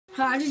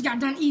I just got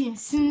done eating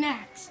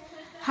snacks.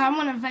 I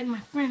want to invite my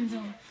friends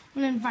over. I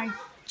want to invite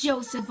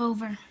Joseph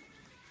over.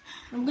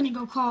 I'm going to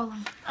go call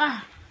him.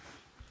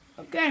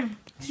 Okay.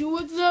 So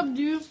what's up,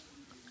 dude?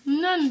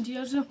 Nothing,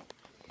 Joseph.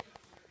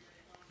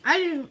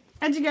 I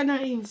just got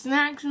done eating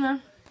snacks,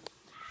 and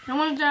I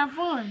wanted to have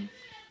fun.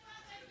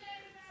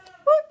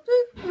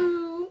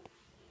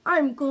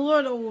 I'm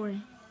corduroy.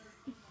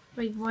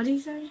 Wait, what did he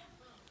say?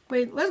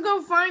 Wait, let's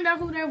go find out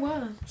who that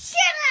was. Shut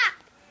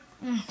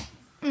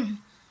up!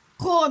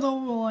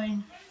 Corduroy.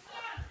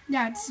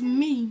 That's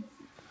me.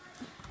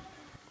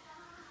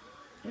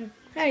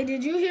 Hey,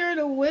 did you hear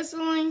the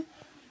whistling?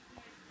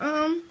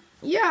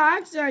 Yeah,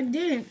 actually I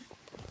didn't.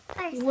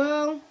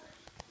 Well,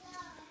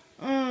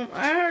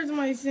 I heard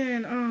somebody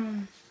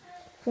saying,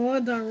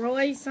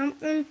 corduroy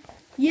something.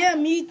 Yeah,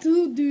 me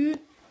too, dude.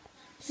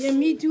 Yeah,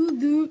 me too,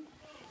 dude.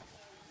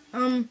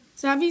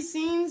 So have you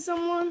seen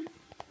someone?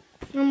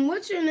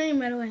 What's your name,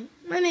 by the way?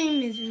 My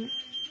name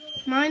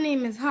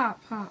is Hop.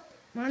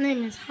 My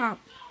name is Hop.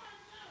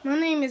 My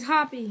name is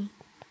Hoppy,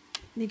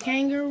 the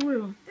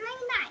kangaroo.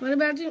 What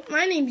about you?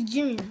 My name is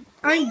Junior.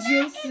 I'm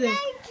Joseph.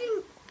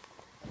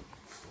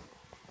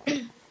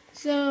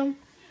 So,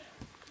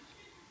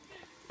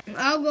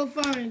 I'll go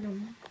find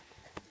them.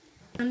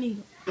 I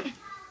need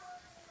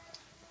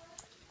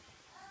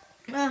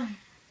them.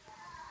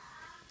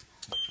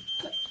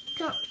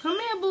 Come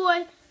here,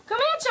 boy. Come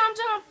here, Chomp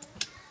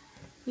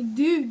Chomp.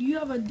 Dude, you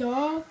have a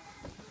dog?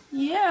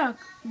 Yeah,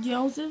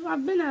 Joseph.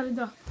 I've been had a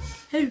dog.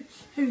 Hey.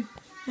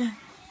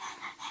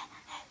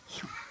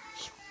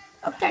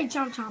 Okay,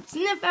 Chomp Chomp.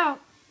 Sniff out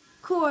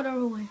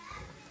corduroy.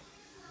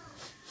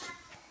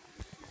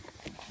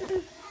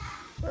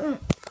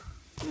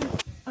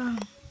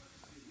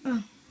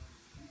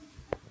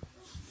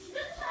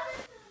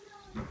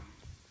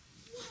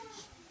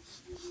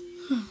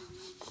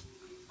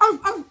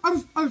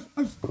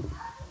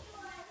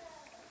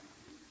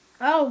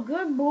 Oh,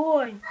 good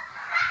boy.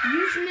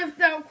 You sniffed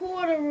out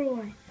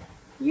corduroy.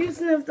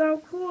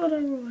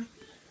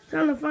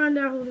 Trying to find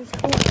out who this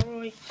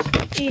corduroy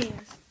is.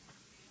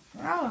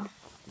 Oh,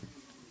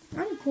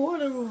 I'm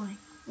corduroy.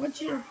 What's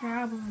your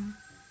problem?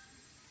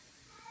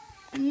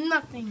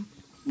 Nothing.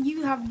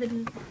 You have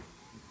been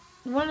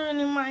wandering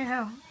in my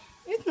house.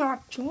 It's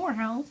not your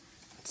house.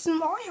 It's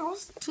my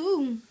house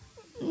too.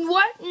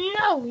 What?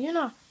 No, you're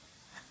not.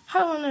 I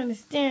don't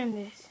understand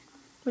this.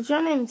 But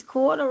your name's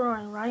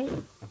Corduroy, right?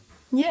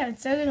 Yeah, it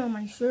says it on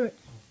my shirt.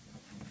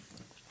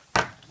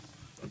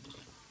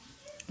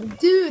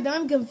 Dude,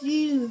 I'm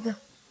confused.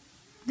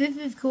 This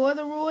is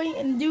Corduroy?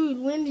 And dude,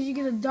 when did you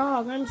get a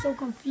dog? I'm so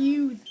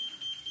confused.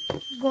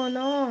 What's going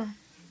on?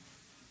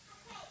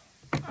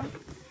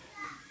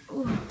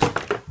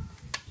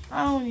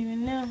 I don't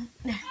even know.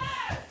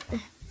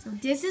 So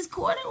this is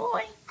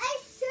Corduroy?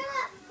 Shut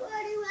up,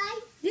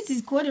 Corduroy. This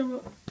is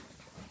Corduroy.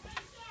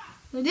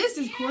 So this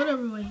is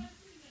Corduroy.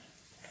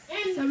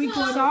 So we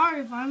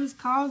sorry if I was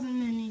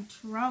causing any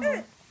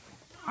trouble.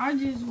 I'm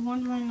just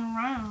wandering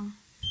around.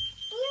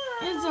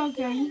 It's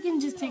okay. You can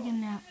just take a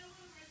nap.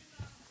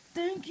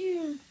 Thank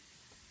you.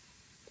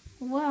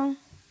 Well,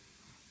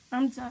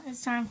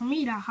 it's time for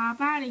me to hop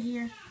out of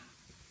here.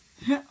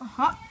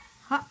 Hop,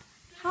 hop,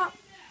 hop,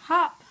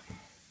 hop.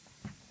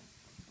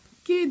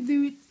 Good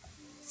dude.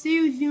 See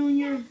you,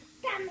 Junior.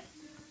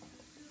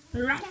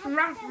 Ruff,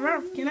 ruff,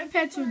 ruff. Can I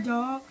pet your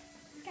dog?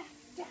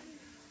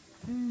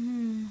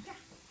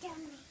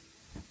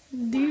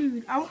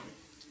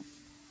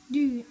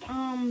 Dude,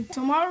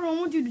 tomorrow I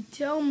want you to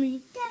tell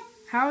me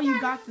how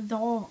you got the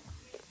dog.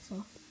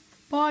 So,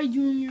 bye,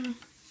 Junior.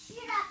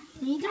 Shut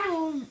up. Me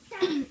too.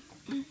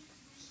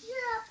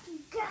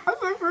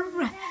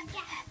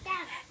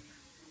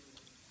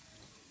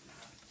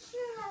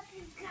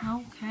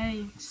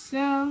 Okay,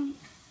 so,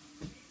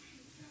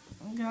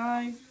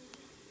 guys,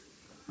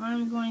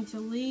 I'm going to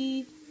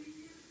leave.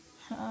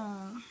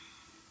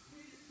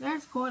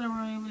 That's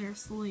Corduroy over there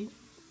asleep.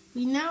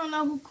 We now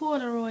know who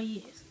Corduroy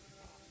is.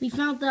 We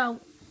found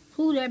out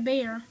who that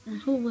bear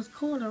and who was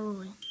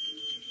Corduroy.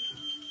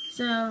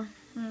 So,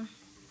 I'm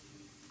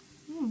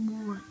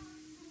bored.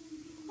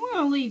 We're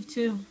gonna leave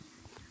too.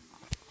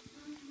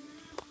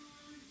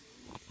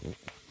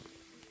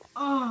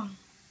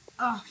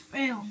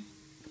 Fail.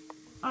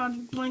 I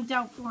just blinked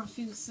out for a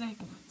few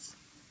seconds.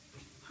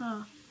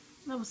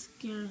 That was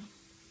scary.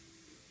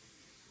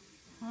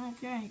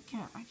 Okay,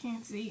 I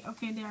can't see.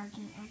 Okay, there I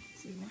can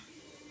see now.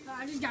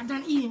 I just got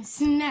done eating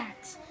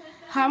snacks.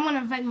 I want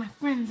to invite my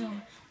friends over.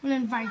 I want to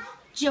invite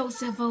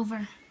Joseph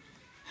over.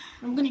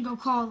 I'm gonna go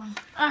call him.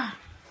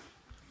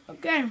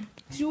 Okay.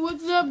 So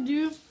what's up,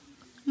 dude?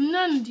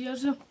 Nothing,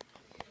 Joseph.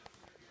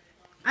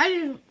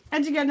 I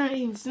just got done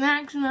eating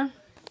snacks, and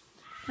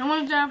I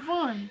wanted to have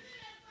fun.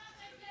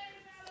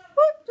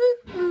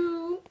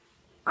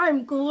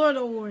 I'm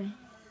corduroy.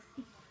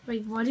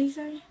 Wait, what did he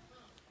say?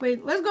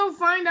 Wait, let's go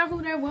find out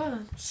who that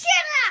was. Shut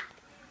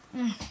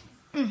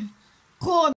up! Corduroy.